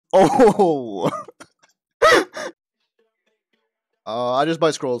Oh! I just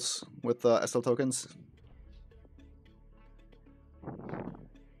buy scrolls with SL tokens.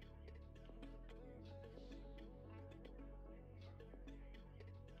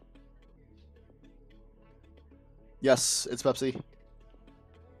 Yes, it's Pepsi.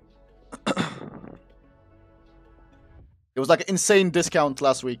 It was like an insane discount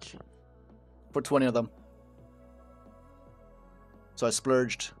last week for 20 of them. So I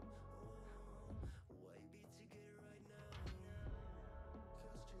splurged.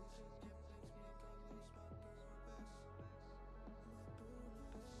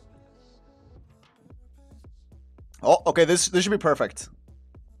 Oh, okay, this should be perfect.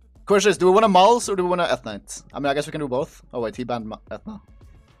 Question is, do we want a Miles or do we want a Ethnight? I mean, I guess we can do both. Oh wait, he banned Ethna.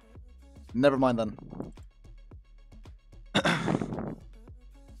 Never mind then.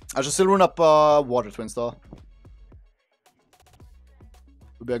 I should still run up Water Twins though.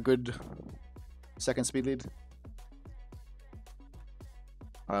 Would be a good second speed lead.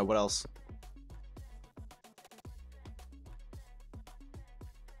 Alright, what else?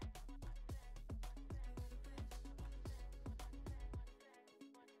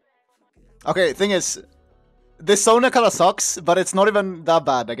 Okay, thing is, this Sona kinda sucks, but it's not even that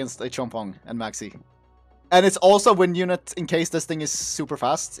bad against a Chompong and Maxi. And it's also a win unit in case this thing is super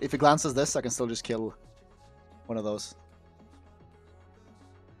fast. If it glances this, I can still just kill one of those.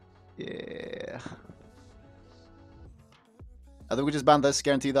 Yeah. I think we just ban this,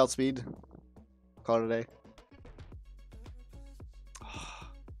 guaranteed outspeed. Call it a day.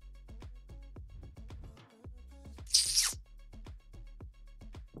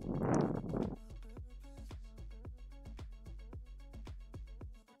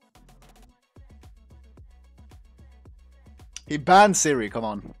 He banned Siri, come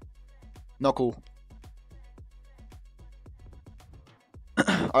on. Not cool.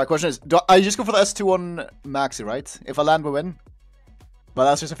 Alright, question is, do I just go for the S2 on Maxi, right? If I land, we win. But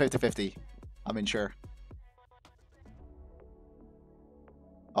that's just a 50-50. I mean, sure.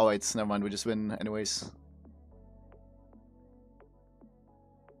 Oh wait, never mind, we just win anyways.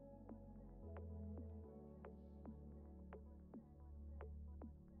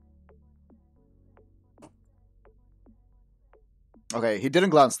 Okay, he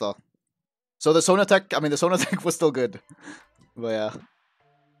didn't glance though. So the Sona tech, the Sona tech was still good. But yeah.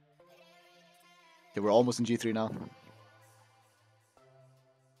 Okay, we're almost in G3 now.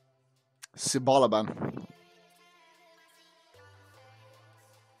 Sibala ban.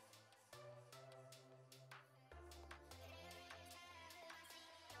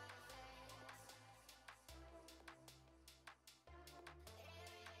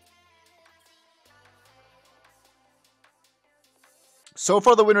 So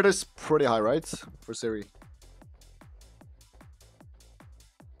far the winner is pretty high, right? For Siri.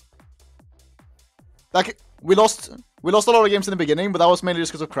 Like, we lost a lot of games in the beginning, but that was mainly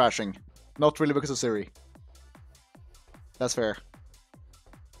just because of crashing. Not really because of Siri. That's fair.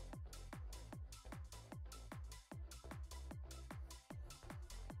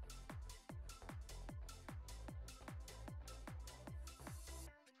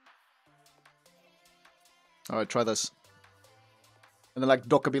 Alright, try this. And then like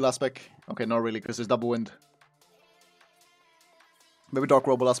Dockaby last pick. Okay, not really, because there's double wind. Maybe Dark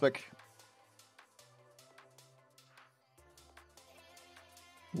Robo last pick.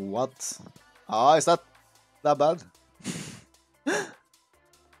 What? Ah, is that bad?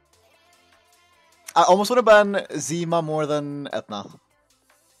 I almost want to ban Zima more than Etna.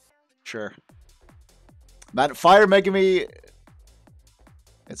 Sure. Man, Fire Megami...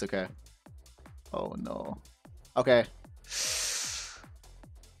 It's okay. Oh no. Okay.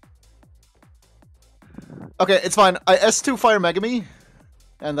 Okay, it's fine. I S2 Fire Megami,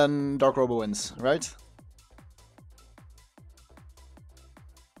 and then Dark Robo wins, right?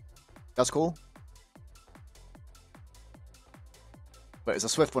 That's cool. But it's a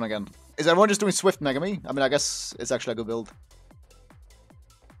Swift one again. Is everyone just doing Swift Megami? I mean, I guess it's actually a good build.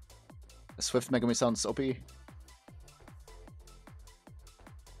 A Swift Megami sounds OP. Okay,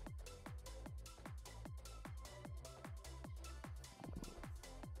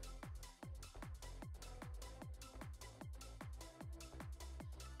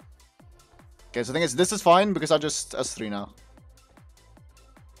 so the thing is, this is fine because I just S3 now.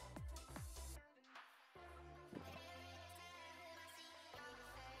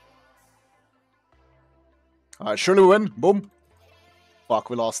 Alright, surely we win. Boom. Fuck,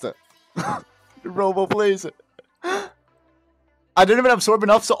 we lost it. Robo plays it. I didn't even absorb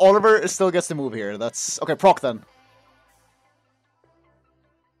enough, so Oliver still gets to move here. That's... Okay, proc then.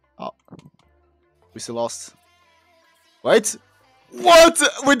 Oh. We still lost. Wait. What?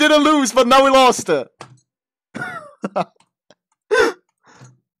 We didn't lose, but now we lost. Oh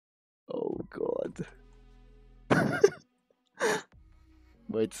god.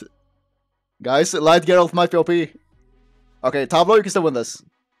 Wait. Guys, Light Geralt might be OP. Okay, Tableau, you can still win this.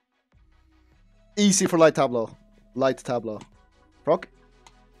 Easy for Light Tableau. Light Tableau. Proc.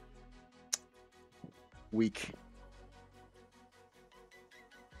 Weak.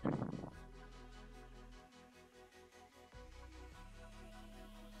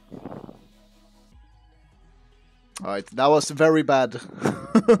 Alright, that was very bad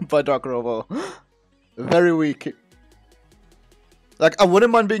by Dark Robo. Very weak. Like, I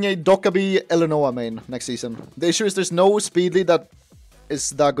wouldn't mind being a Dokkaebi Eleanor main next season. The issue is there's no speed lead that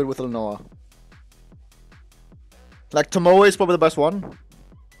is that good with Eleanor. Like, Tomoe is probably the best one.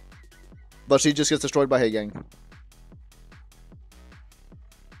 But she just gets destroyed by Heigang.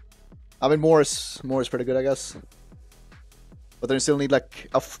 I mean, more is pretty good, I guess. But then you still need, like,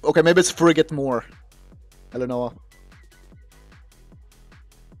 okay, maybe it's Frigate more. Eleanor.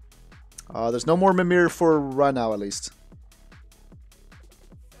 There's no more Mimir for right now, at least.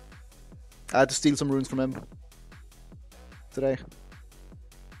 I had to steal some runes from him today.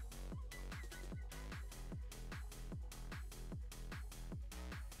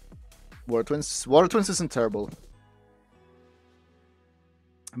 Water Twins. Water Twins isn't terrible.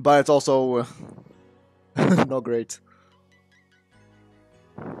 But it's also not great.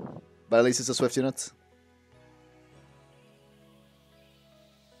 But at least it's a Swift unit.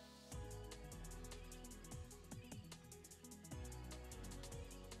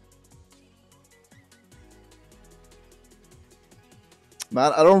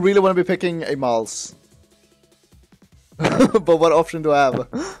 Man, I don't really want to be picking a Miles. But what option do I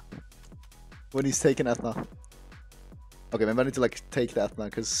have? When he's taking Ethna. Okay, maybe I need to like take the Ethna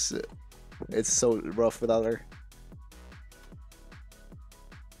because it's so rough without her.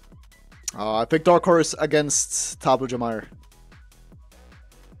 I picked Dark Horse against Tableau Jamire.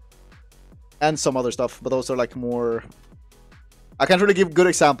 And some other stuff, but those are like more... I can't really give good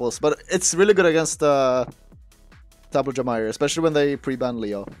examples, but it's really good against Tableau Jamire, especially when they pre-ban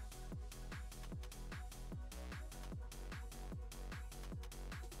Leo.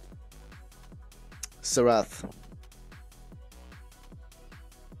 Serath.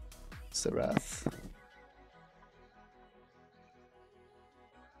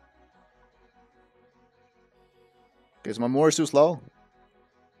 Okay, so my Moore is too slow.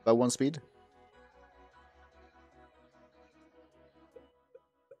 By 1 speed.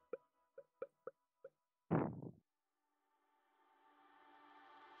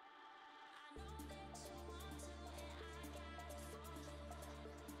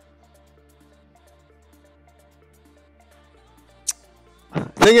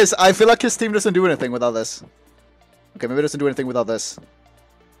 Thing is, I feel like his team doesn't do anything without this. Okay, maybe it doesn't do anything without this.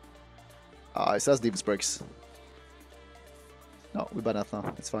 It says Deep's Bricks. No, we ban that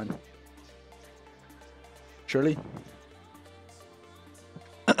now. It's fine. Surely.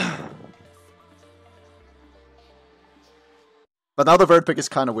 But now the third pick is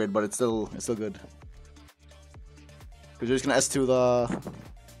kind of weird, but it's still good. Because you're just gonna S2 the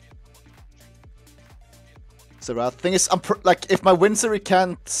Serath. Thing is, like, if my Windsor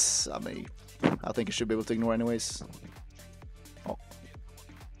can't, I think I should be able to ignore anyways. Oh.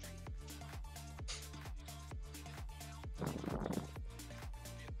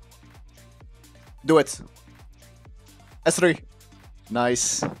 Do it. S3.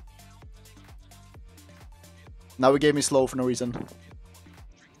 Nice. Now he gave me slow for no reason.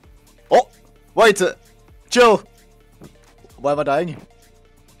 Oh! Wait! Chill! Why am I dying?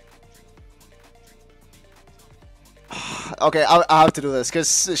 Okay, I have to do this,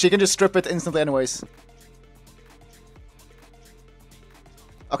 because she can just strip it instantly anyways.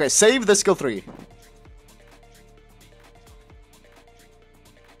 Okay, save the skill 3.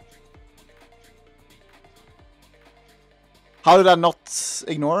 How did I not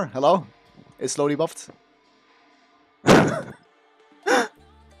ignore? Hello? It's slowly buffed.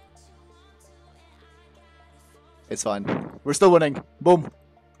 It's fine. We're still winning. Boom.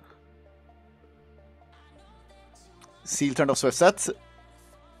 Seal turned off Swift set.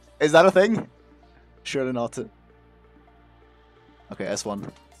 Is that a thing? Surely not. Okay, S1.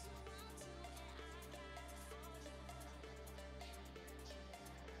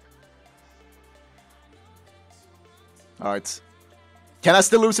 Alright. Can I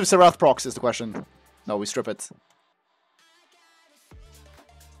still lose if Serath procs is the question? No, we strip it.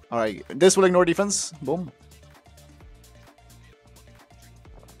 Alright, this will ignore defense. Boom.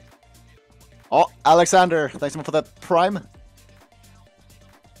 Oh, Alexander, thanks so much for that prime.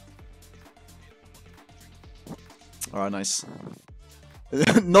 Alright, nice.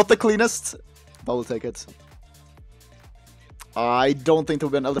 Not the cleanest, but we'll take it. I don't think there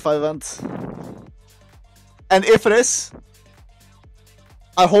will be an LD5 event. And if it is,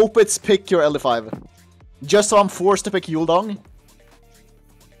 I hope it's pick your LD5. Just so I'm forced to pick Yuldong.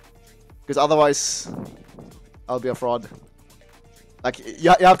 Because otherwise, I'll be a fraud. Like, you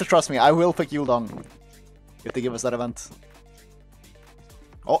have to trust me, I will pick Yuldong. If they give us that event.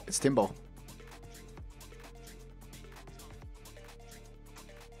 Oh, it's Timbo.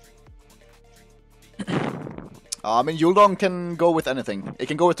 I mean, Yuldong can go with anything. It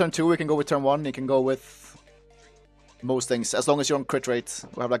can go with turn 2, it can go with turn 1, it can go with most things. As long as you're on crit rate.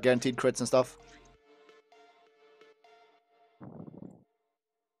 We have like guaranteed crits and stuff.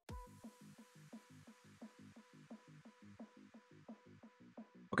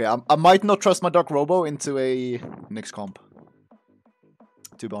 Okay, I might not trust my Dark Robo into a Nyx comp.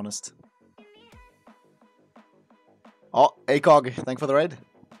 To be honest. Oh, ACOG, thank you for the raid.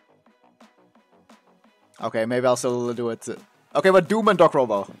 Okay, maybe I'll still do it. Okay, but Doom and Dark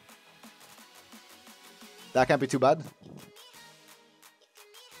Robo. That can't be too bad.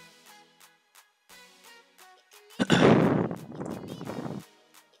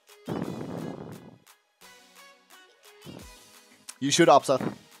 You should Opsa.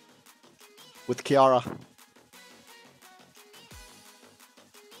 With Kiara.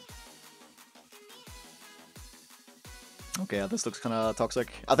 Okay, yeah, this looks kinda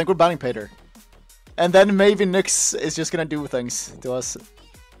toxic. I think we're banning Pater. And then maybe Nyx is just gonna do things to us.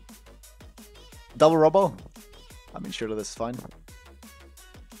 Double Robo? I mean, surely this is fine.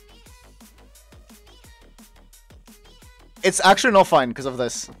 It's actually not fine because of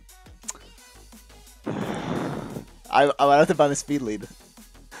this. I have to ban the speed lead.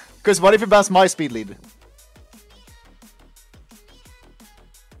 Because what if he bans my speed lead?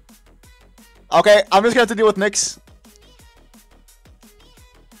 Okay, I'm just gonna have to deal with Nyx.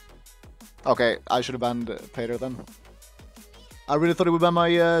 Okay, I should have banned Pater then. I really thought it would ban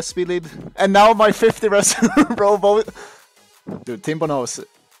my speed lead. And now my 50 res Robo. Dude, Timbo knows.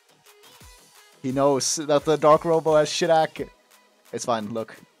 He knows that the Dark Robo has shit hack. It's fine,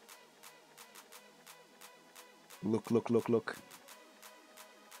 look. Look.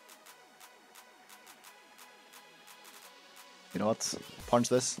 You know what? Punch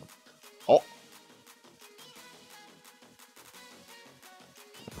this. Oh!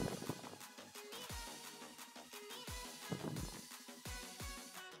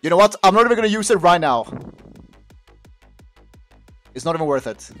 You know what? I'm not even gonna use it right now. It's not even worth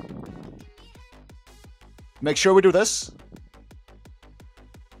it. Make sure we do this.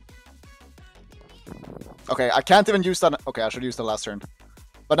 Okay, I can't even use that. Okay, I should use the last turn.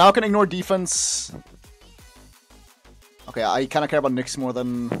 But now I can ignore defense. Okay, I kinda care about Nyx more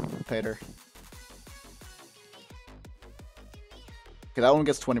than Pater. Okay, that one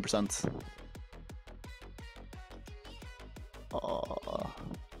gets 20%.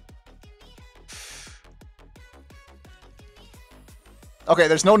 Okay,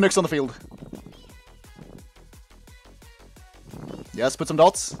 there's no Nyx on the field. Yes, put some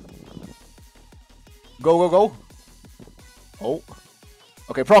dots. Go. Oh.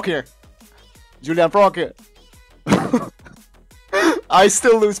 Okay, proc here. Julian, proc here. I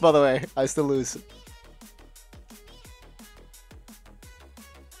still lose, by the way. I still lose.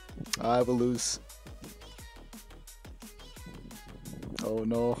 I will lose. Oh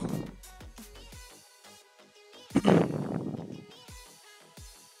no.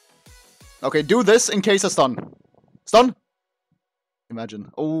 Okay, do this in case of stun. Stun?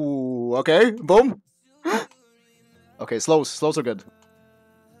 Imagine. Oh, okay. Boom. Okay, slows are good.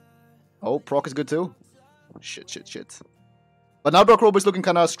 Oh, proc is good too. Shit. But now Dark Robo is looking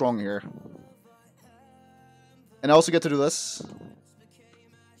kinda strong here. And I also get to do this.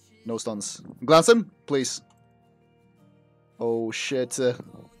 No stuns. Glance him, please. Oh shit.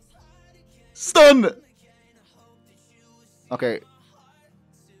 Stun! Okay.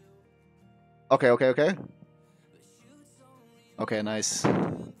 Okay. Okay, nice.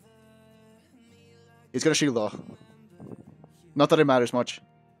 He's gonna shield though. Not that it matters much.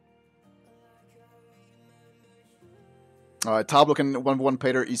 Alright, Tablo can 1v1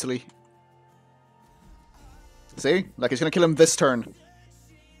 Pater easily. See? Like, he's gonna kill him this turn.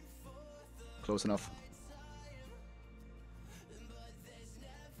 Close enough.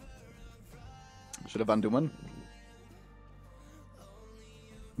 Should have banned Dooman.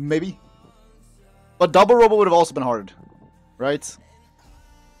 Maybe. But double Robo would have also been hard. Right?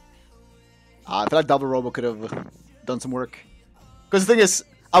 I feel like double Robo could have done some work. Because the thing is,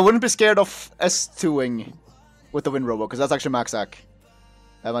 I wouldn't be scared of S2ing with the Wind Robo, because that's actually max hack.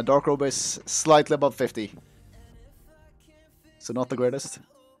 And my Dark Robo is slightly above 50. So not the greatest.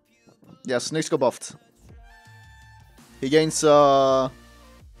 Yes, Nyx got buffed. He gains he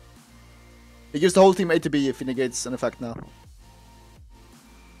gives the whole team ATB if he negates an effect now.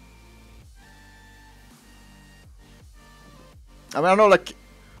 I mean, I know, like,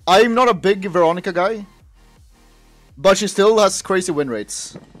 I'm not a big Veronica guy, but she still has crazy win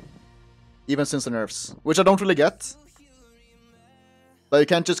rates, even since the nerfs, which I don't really get. But you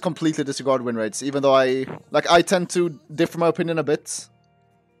can't just completely disregard win rates, even though I tend to differ my opinion a bit.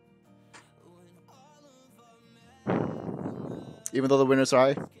 Even though the win rates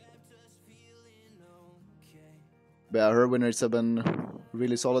are high. But yeah, her win rates have been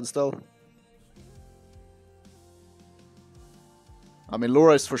really solid still. I mean,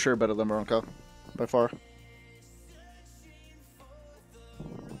 Laura is for sure better than Veronica, by far.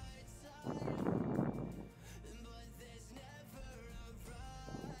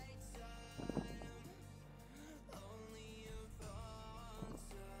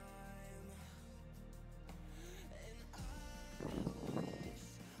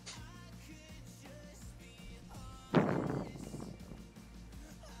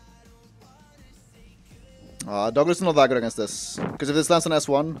 Douglas is not that good against this, because if this lands on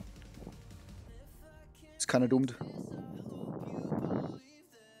S1, it's kind of doomed.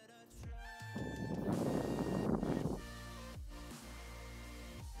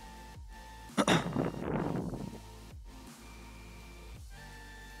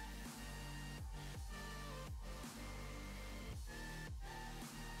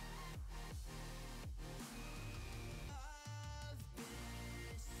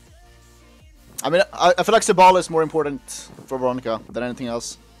 I mean, I feel like Zabala is more important for Veronica than anything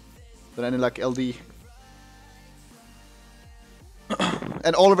else. Than any, like, LD.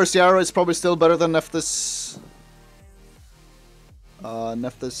 And Oliver Sierra is probably still better than Nephthys.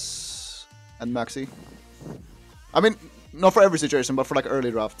 Nephthys and Maxi. I mean, not for every situation, but for, like, early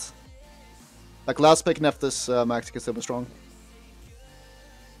draft. Like, last pick, Nephthys, Maxi can still be strong.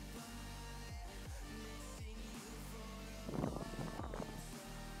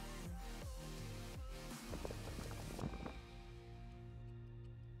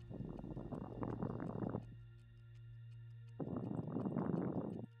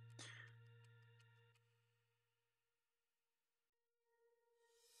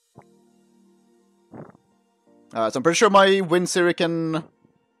 So I'm pretty sure my win Siri can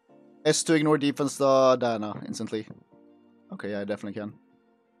S to ignore defense the Diana instantly. Okay, yeah, I definitely can.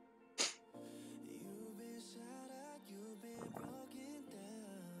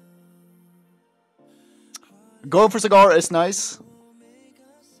 Going for Cigar is nice.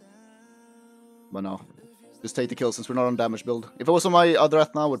 But no. Just take the kill since we're not on damage build. If it was on my other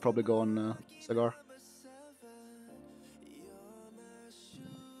Ethna, I would probably go on Cigar.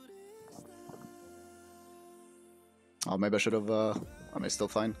 Oh, maybe I should have, I mean, it's still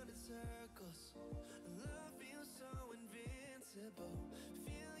fine.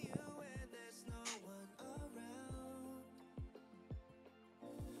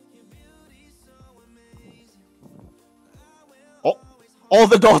 Oh! All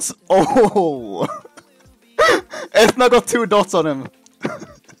the dots! Oh! Ethna got 2 dots on him.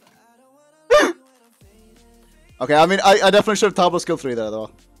 Okay, I mean, I definitely should have Tablo skill 3 there,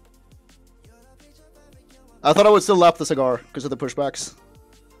 though. I thought I would still lap the Cigar because of the pushbacks.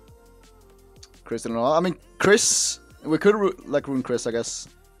 Chris didn't know. I mean, Chris, we could ruin Chris, I guess.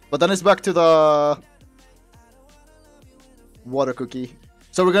 But then it's back to the water cookie.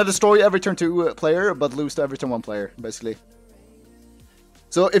 So we're gonna destroy every turn 2 player, but lose to every turn 1 player, basically.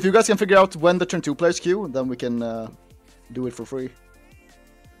 So if you guys can figure out when the turn 2 players queue, then we can do it for free.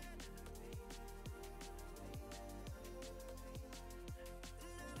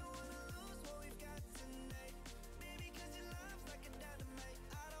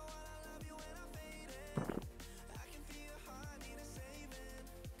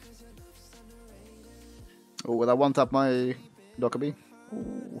 Oh, will I one-tap my Dokkaebi?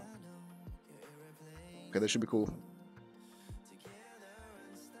 Oh. Okay, that should be cool.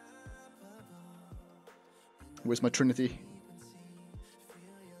 Where's my Trinity?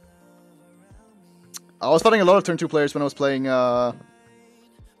 I was fighting a lot of turn 2 players when I was playing the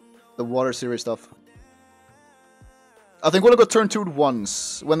Water Series stuff. I think when I got turn 2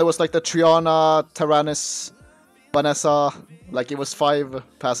 once, when there was like the Triana, Tyrannus, Vanessa, like it was 5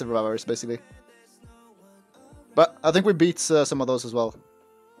 passive revivers basically. But I think we beat some of those as well.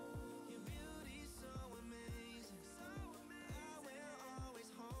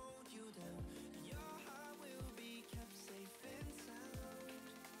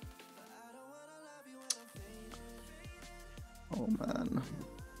 Oh man.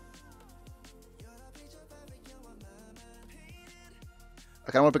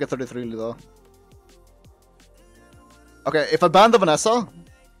 I kind of want to pick a 33 though. Okay, if I ban the Vanessa,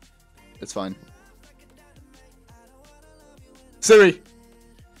 it's fine. Siri!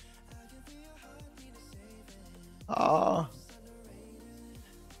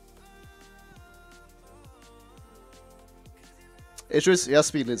 Issues? Yeah,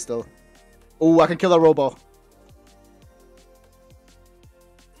 speed lead still. Oh, I can kill a Robo.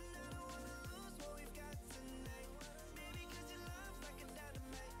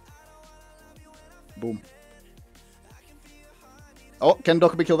 Boom. Oh, can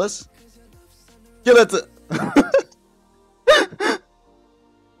Dokkaebi kill this? Kill it!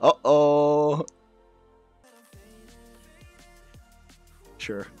 Uh-oh.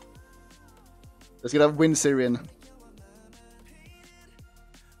 Sure. Let's get a win Syrian.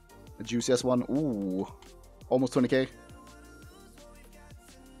 A juicy S1. Ooh. Almost 20k.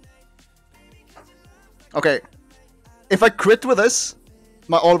 Okay. If I crit with this,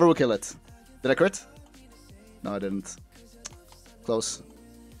 my Oliver will kill it. Did I crit? No, I didn't. Close.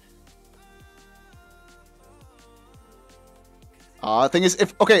 Thing is,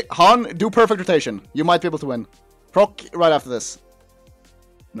 if... Okay, Han, do perfect rotation. You might be able to win. Proc right after this.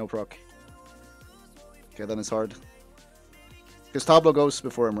 No proc. Okay, then it's hard. Because Tablo goes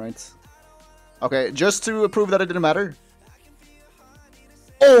before him, right? Okay, just to prove that it didn't matter.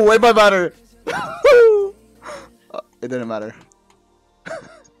 Oh, it might matter! It didn't matter.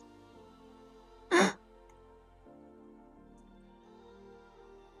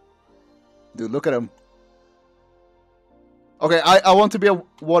 Dude, look at him. Okay, I want to be a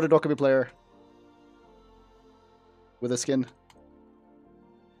Water Dokkaebi player. With a skin.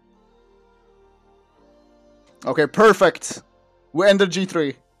 Okay, perfect. We ended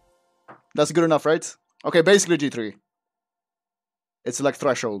G3. That's good enough, right? Okay, basically G3. It's like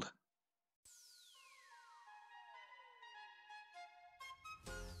threshold.